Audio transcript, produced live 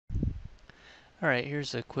Alright,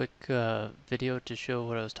 here's a quick video to show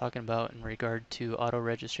what I was talking about in regard to auto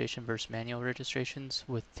registration versus manual registrations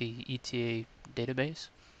with the ETA database.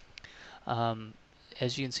 Um,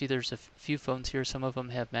 as you can see, there's a few phones here. Some of them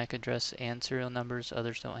have MAC address and serial numbers,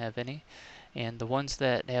 others don't have any. And the ones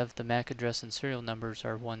that have the MAC address and serial numbers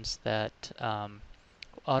are ones that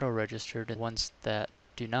auto-registered, and ones that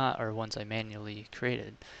do not are ones I manually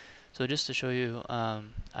created. So just to show you,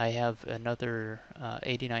 I have another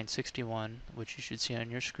 8961, which you should see on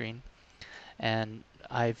your screen, and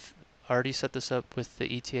I've already set this up with the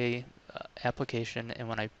ETA application, and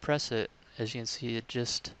when I press it, as you can see, it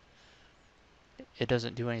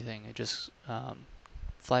doesn't do anything. It just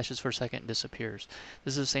flashes for a second and disappears.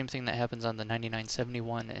 This is the same thing that happens on the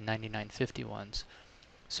 9971 and 9951s.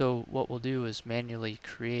 So what we'll do is manually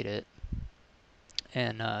create it,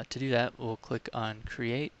 and to do that, we'll click on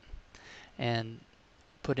Create and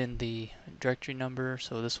put in the directory number.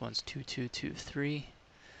 So this one's 2223,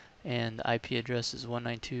 and the IP address is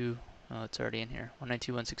 192. Oh, it's already in here.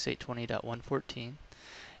 192.168.20.114.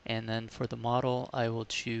 And then for the model, I will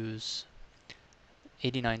choose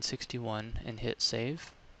 8961 and hit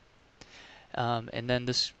save. And then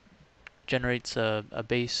this generates a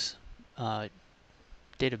base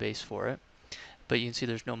database for it, but you can see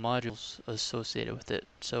there's no modules associated with it.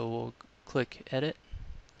 So we'll click Edit,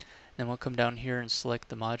 then we'll come down here and select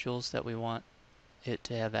the modules that we want it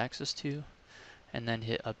to have access to, and then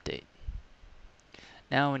hit Update.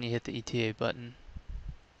 Now when you hit the ETA button,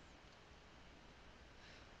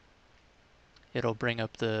 it'll bring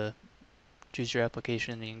up the choose your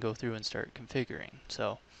application, and you can go through and start configuring.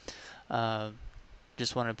 So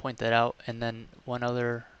just wanted to point that out. And then one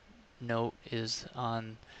other note is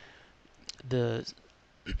on the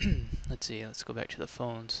let's go back to the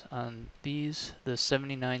phones. On these, the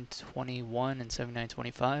 7921 and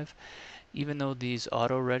 7925, even though these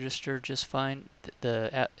auto register just fine,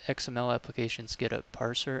 the XML applications get a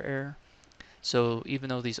parser error. So even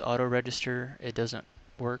though these auto register, it doesn't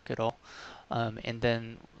work at all. And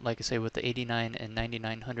then, like I say, with the 89 and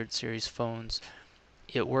 9900 series phones,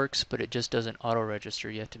 it works, but it just doesn't auto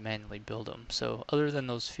register. You have to manually build them. So other than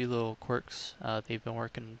those few little quirks, they've been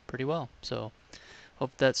working pretty well. So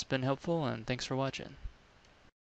hope that's been helpful, and thanks for watching.